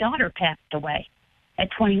abuse, my daughter passed away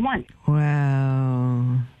at 21.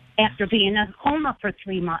 Wow. After being in a coma for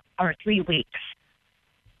 3 weeks.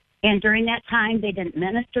 And during that time, they didn't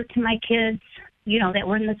minister to my kids, that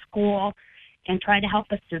were in the school, and try to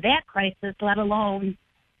help us through that crisis, let alone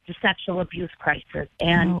the sexual abuse crisis.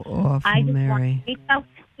 And how awful, I just Mary. want to reach out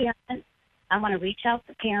to parents. I want to reach out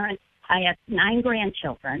to parents. I have 9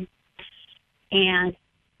 grandchildren, and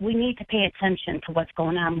we need to pay attention to what's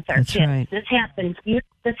going on with our That's kids. right. This happened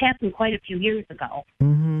quite a few years ago,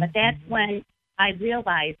 Mm-hmm. but that's when I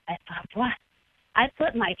realized, I thought, what? I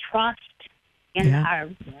put my trust in our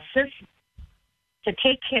system to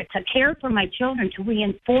care for my children, to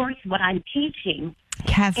reinforce what I'm teaching.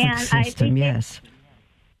 Catholic And system, yes.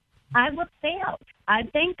 I was failed. I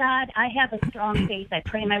thank God I have a strong faith. I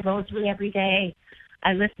pray my rosary every day.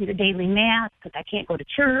 I listen to daily mass because I can't go to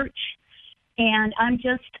church. And I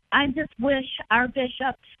just wish our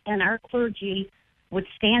bishops and our clergy would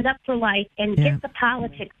stand up for life and get the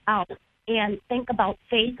politics out and think about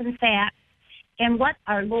faith and fact and what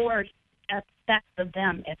our Lord expects of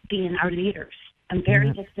them as being our leaders. I'm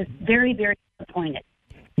very very disappointed.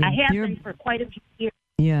 I have been for quite a few years.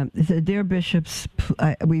 Yeah, dear bishops,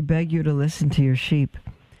 we beg you to listen to your sheep.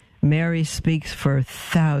 Mary speaks for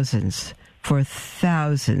thousands.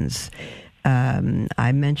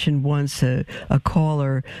 I mentioned once a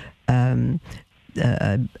caller, a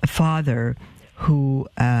father who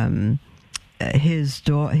his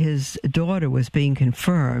daughter was being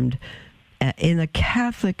confirmed in a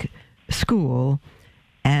Catholic school,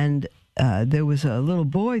 and there was a little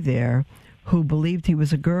boy there who believed he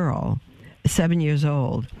was a girl, 7 years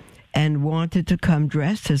old, and wanted to come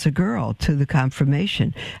dressed as a girl to the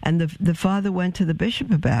confirmation. And the father went to the bishop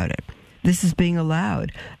about it. This is being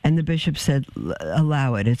allowed. And the bishop said,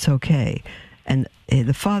 allow it, it's okay. And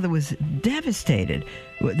the father was devastated.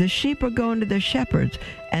 The sheep are going to their shepherds,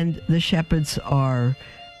 and the shepherds are,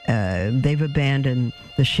 they've abandoned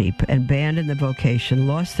the sheep, abandoned the vocation,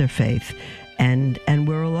 lost their faith. And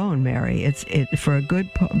we're alone, Mary. It's for a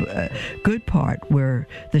good part where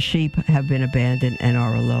the sheep have been abandoned and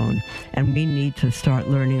are alone. And we need to start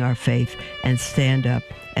learning our faith and stand up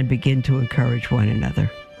and begin to encourage one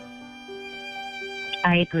another.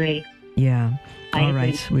 I agree. Yeah. All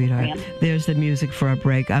right, sweetheart. Ma'am. There's the music for our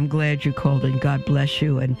break. I'm glad you called in. God bless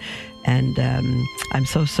you. And I'm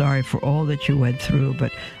so sorry for all that you went through,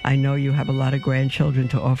 but I know you have a lot of grandchildren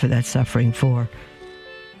to offer that suffering for.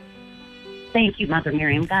 Thank you, Mother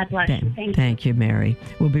Miriam. God bless you. Thank you, Mary.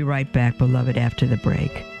 We'll be right back, beloved, after the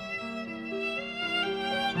break.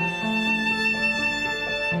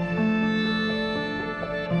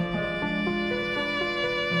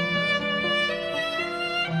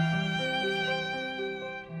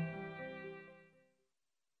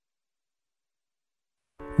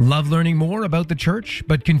 Love learning more about the church,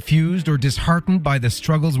 but confused or disheartened by the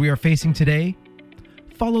struggles we are facing today?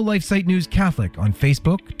 Follow LifeSite News Catholic on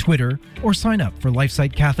Facebook, Twitter, or sign up for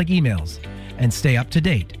LifeSite Catholic emails and stay up to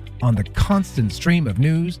date on the constant stream of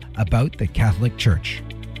news about the Catholic Church.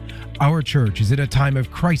 Our church is in a time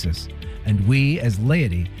of crisis, and we as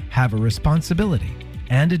laity have a responsibility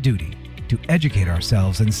and a duty to educate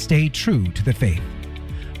ourselves and stay true to the faith.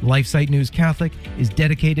 LifeSite News Catholic is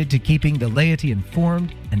dedicated to keeping the laity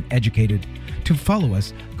informed and educated. To follow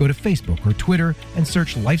us, go to Facebook or Twitter and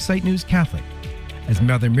search LifeSite News Catholic. As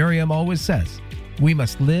Mother Miriam always says, we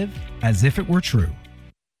must live as if it were true.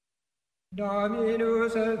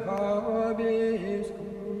 Dominus et vobiscum,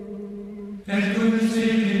 et cum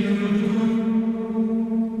signo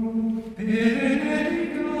benedictus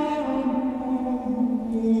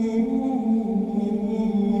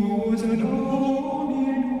Domino.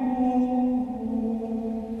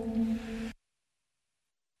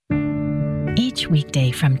 Each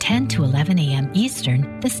weekday from 10 to 11 a.m.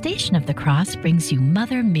 Eastern, the Station of the Cross brings you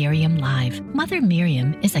Mother Miriam Live. Mother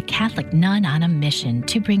Miriam is a Catholic nun on a mission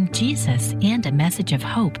to bring Jesus and a message of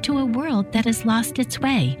hope to a world that has lost its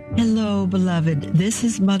way. Hello, beloved. This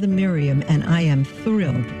is Mother Miriam, and I am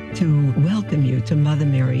thrilled to welcome you to Mother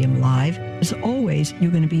Miriam Live. As always,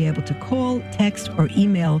 you're going to be able to call, text, or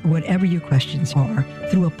email whatever your questions are.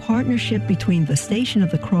 Through a partnership between the Station of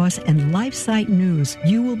the Cross and LifeSite News,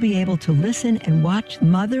 you will be able to listen and watch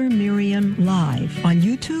Mother Miriam Live on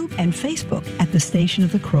YouTube and Facebook at the Station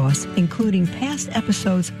of the Cross, including past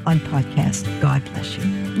episodes on podcast. God bless you.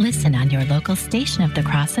 Listen on your local Station of the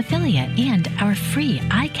Cross affiliate and our free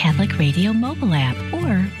iCatholic Radio mobile app,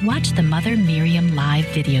 or watch the Mother Miriam Live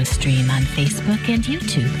video stream on Facebook and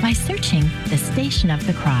YouTube by searching the Station of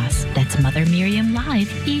the Cross. That's Mother Miriam Live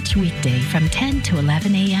each weekday from 10 to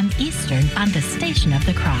 11 a.m. Eastern on the Station of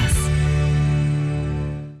the Cross.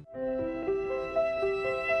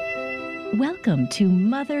 Welcome to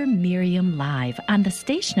Mother Miriam Live on the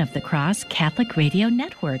Station of the Cross Catholic Radio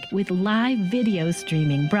Network, with live video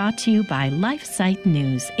streaming brought to you by LifeSite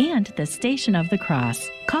News and the Station of the Cross.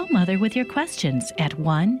 Call Mother with your questions at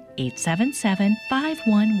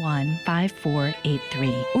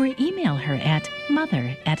 1-877-511-5483 or email her at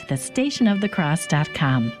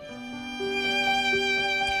mother@thestationofthecross.com.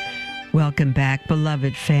 Welcome back,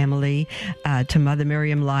 beloved family, to Mother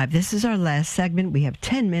Miriam Live. This is our last segment. We have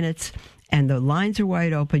 10 minutes. And the lines are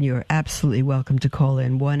wide open. You're absolutely welcome to call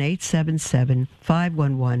in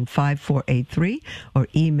 1-877-511-5483 or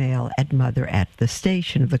email at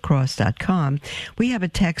mother@thestationofthecross.com. We have a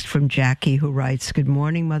text from Jackie who writes, "Good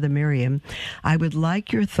morning, Mother Miriam. I would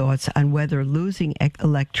like your thoughts on whether losing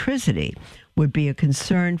electricity would be a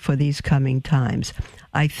concern for these coming times.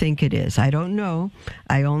 I think it is. I don't know.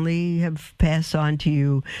 I only have passed on to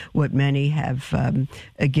you what many have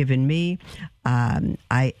given me.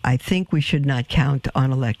 I think we should not count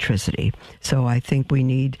on electricity. So I think we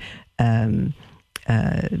need,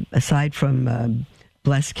 aside from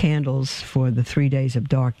blessed candles for the 3 days of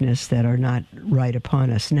darkness that are not right upon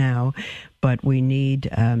us now, but we need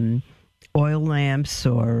oil lamps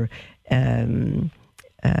or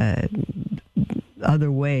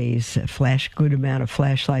other ways, good amount of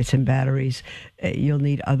flashlights and batteries. You'll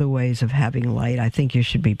need other ways of having light. I think you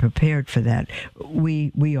should be prepared for that.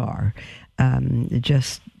 We are,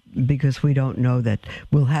 just because we don't know that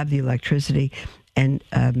we'll have the electricity. And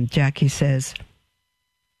Jackie says,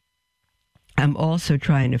 I'm also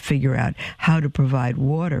trying to figure out how to provide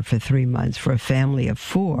water for 3 months for a family of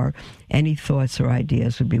 4. Any thoughts or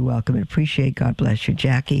ideas would be welcome. I appreciate. God bless you,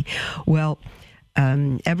 Jackie. Well,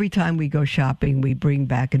 every time we go shopping, we bring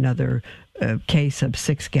back another case of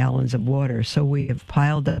 6 gallons of water. So we have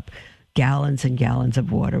piled up gallons and gallons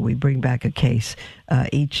of water. We bring back a case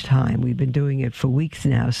each time. We've been doing it for weeks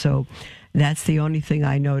now. So that's the only thing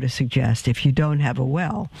I know to suggest. If you don't have a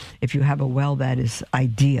well, if you have a well, that is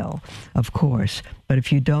ideal, of course. But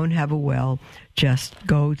if you don't have a well, just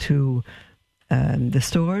go to the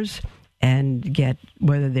stores and get,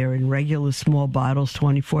 whether they're in regular small bottles,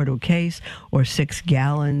 24 to a case, or 6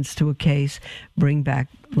 gallons to a case, bring back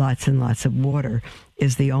lots and lots of water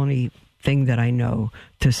is the only thing that I know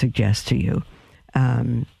to suggest to you.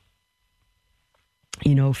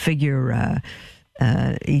 Figure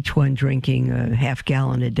each one drinking a half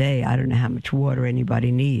gallon a day. I don't know how much water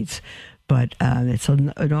anybody needs, but it's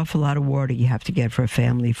an awful lot of water you have to get for a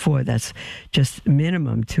family of 4. That's just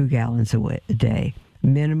minimum 2 gallons a day,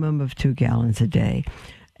 minimum of 2 gallons a day.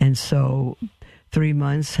 And so 3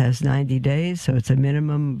 months has 90 days, so it's a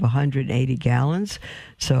minimum of 180 gallons.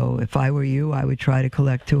 So if I were you, I would try to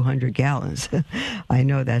collect 200 gallons. I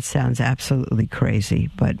know that sounds absolutely crazy,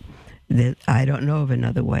 but I don't know of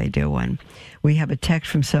another way, dear one. We have a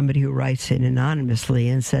text from somebody who writes in anonymously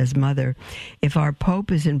and says, Mother, if our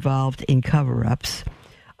Pope is involved in cover-ups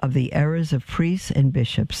of the errors of priests and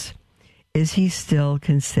bishops, is he still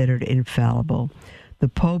considered infallible? The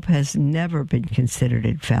Pope has never been considered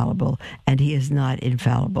infallible, and he is not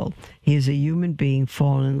infallible. He is a human being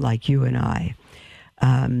fallen like you and I.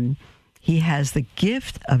 He has the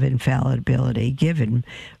gift of infallibility given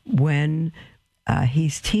when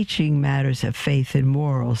he's teaching matters of faith and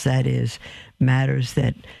morals, that is, matters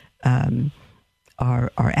that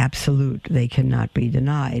are absolute, they cannot be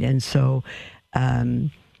denied. And so,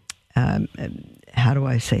 how do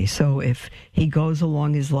I say? So if he goes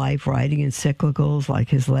along his life writing encyclicals like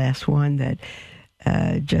his last one that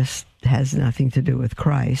just has nothing to do with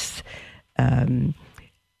Christ, and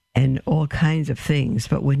all kinds of things,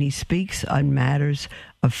 but when he speaks on matters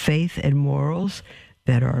of faith and morals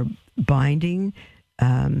that are binding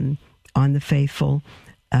on the faithful,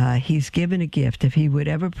 he's given a gift. If he would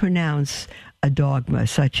ever pronounce a dogma,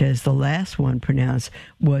 such as the last one pronounced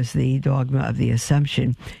was the dogma of the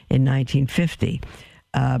Assumption in 1950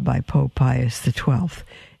 by Pope Pius XII.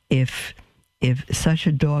 If such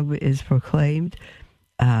a dogma is proclaimed,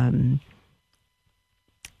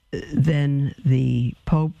 then the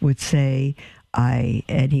Pope would say,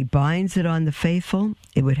 and he binds it on the faithful.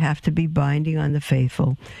 It would have to be binding on the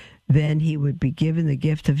faithful. Then he would be given the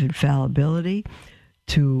gift of infallibility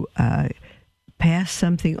to pass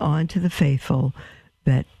something on to the faithful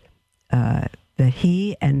that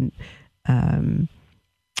he and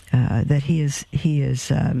that he is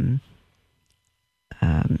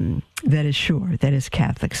that is sure, that is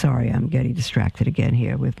Catholic. Sorry, I'm getting distracted again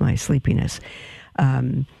here with my sleepiness.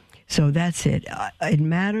 So that's it. In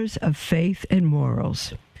matters of faith and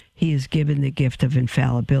morals, he is given the gift of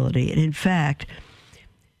infallibility. And in fact,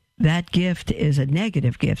 that gift is a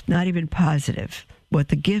negative gift, not even positive. What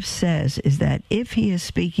the gift says is that if he is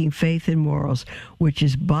speaking faith and morals, which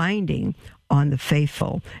is binding on the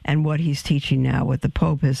faithful, and what he's teaching now, what the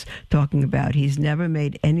Pope is talking about, he's never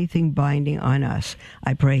made anything binding on us.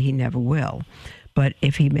 I pray he never will. But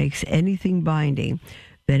if he makes anything binding,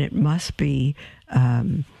 then it must be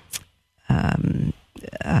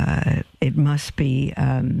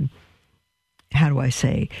how do I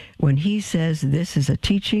say, when he says this is a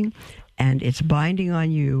teaching and it's binding on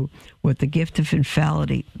you, what the gift of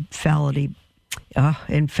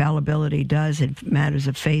infallibility does in matters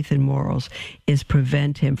of faith and morals is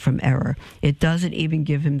prevent him from error. It doesn't even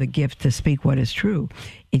give him the gift to speak what is true.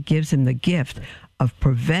 It gives him the gift of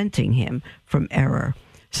preventing him from error.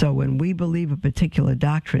 So when we believe a particular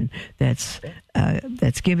doctrine that's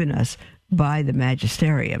given us by the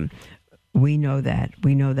magisterium, we know that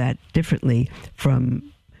differently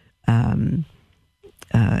from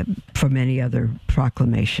any other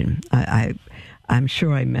proclamation. I'm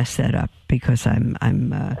sure I messed that up because I'm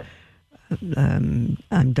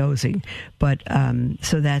dozing, but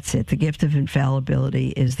so that's it. The gift of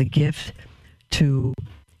infallibility is the gift to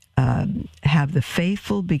have the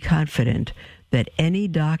faithful be confident that any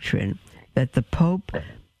doctrine that the Pope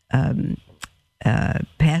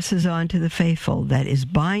passes on to the faithful that is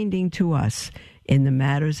binding to us in the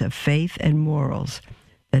matters of faith and morals,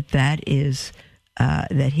 that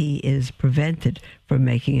he is prevented from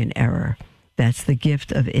making an error. That's the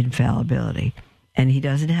gift of infallibility. And he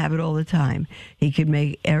doesn't have it all the time. He can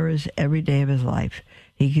make errors every day of his life.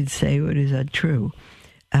 He can say what is untrue.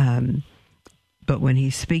 But when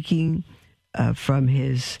he's speaking from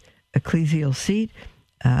his ecclesial seat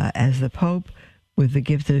as the Pope with the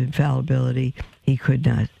gift of infallibility, he could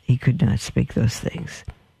not speak those things.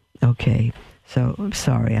 Okay, so I'm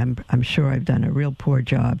sorry. I'm sure I've done a real poor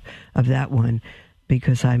job of that one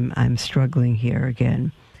because I'm struggling here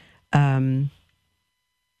again.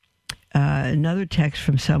 Another text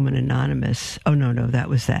from someone anonymous. Oh, no, that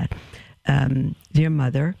was that. Dear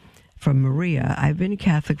Mother, from Maria, I've been a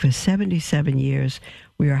Catholic for 77 years.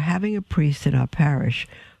 We are having a priest in our parish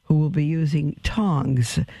who will be using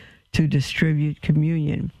tongs to distribute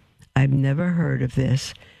communion. I've never heard of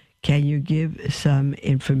this. Can you give some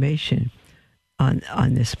information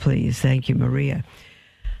on this, please? Thank you, Maria.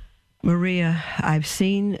 Maria, I've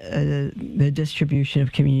seen the distribution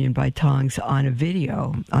of communion by tongues on a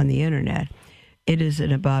video on the internet. It is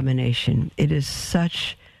an abomination. It is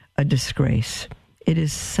such a disgrace. It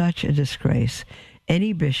is such a disgrace.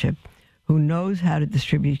 Any bishop who knows how to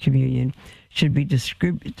distribute communion should be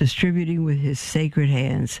distributing with his sacred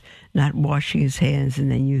hands, not washing his hands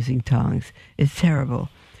and then using tongues. It's terrible.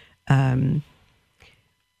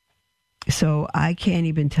 So I can't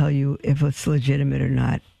even tell you if it's legitimate or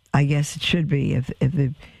not. I guess it should be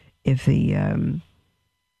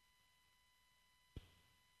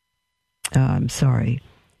I'm sorry.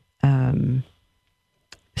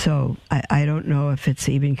 So I don't know if it's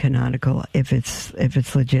even canonical, if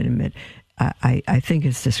it's legitimate. I think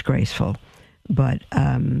it's disgraceful, but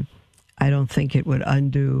I don't think it would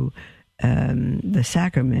undo the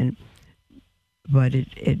sacrament. But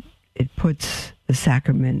it puts the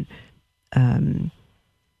sacrament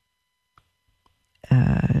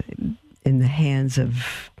in the hands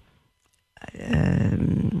of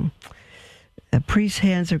the priest's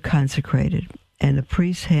hands are consecrated, and the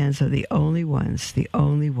priest's hands are the only ones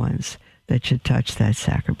that should touch that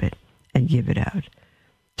sacrament and give it out.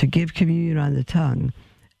 To give communion on the tongue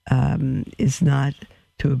is not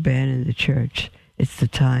to abandon the church. It's the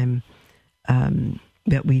time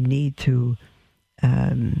that we need to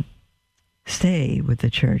stay with the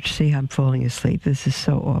church. See, I'm falling asleep. This is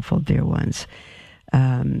so awful, dear ones.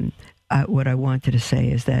 What I wanted to say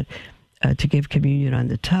is that to give communion on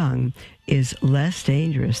the tongue is less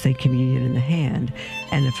dangerous than communion in the hand.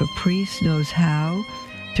 And if a priest knows how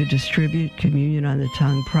to distribute communion on the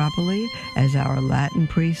tongue properly, as our Latin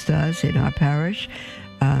priest does in our parish,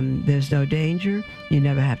 there's no danger. You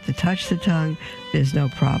never have to touch the tongue. There's no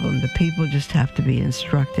problem. The people just have to be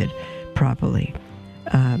instructed properly.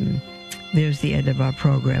 There's the end of our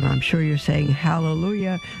program. I'm sure you're saying,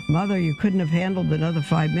 hallelujah. Mother, you couldn't have handled another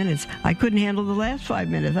 5 minutes. I couldn't handle the last 5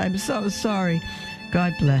 minutes. I'm so sorry.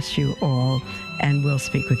 God bless you all, and we'll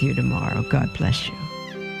speak with you tomorrow. God bless you.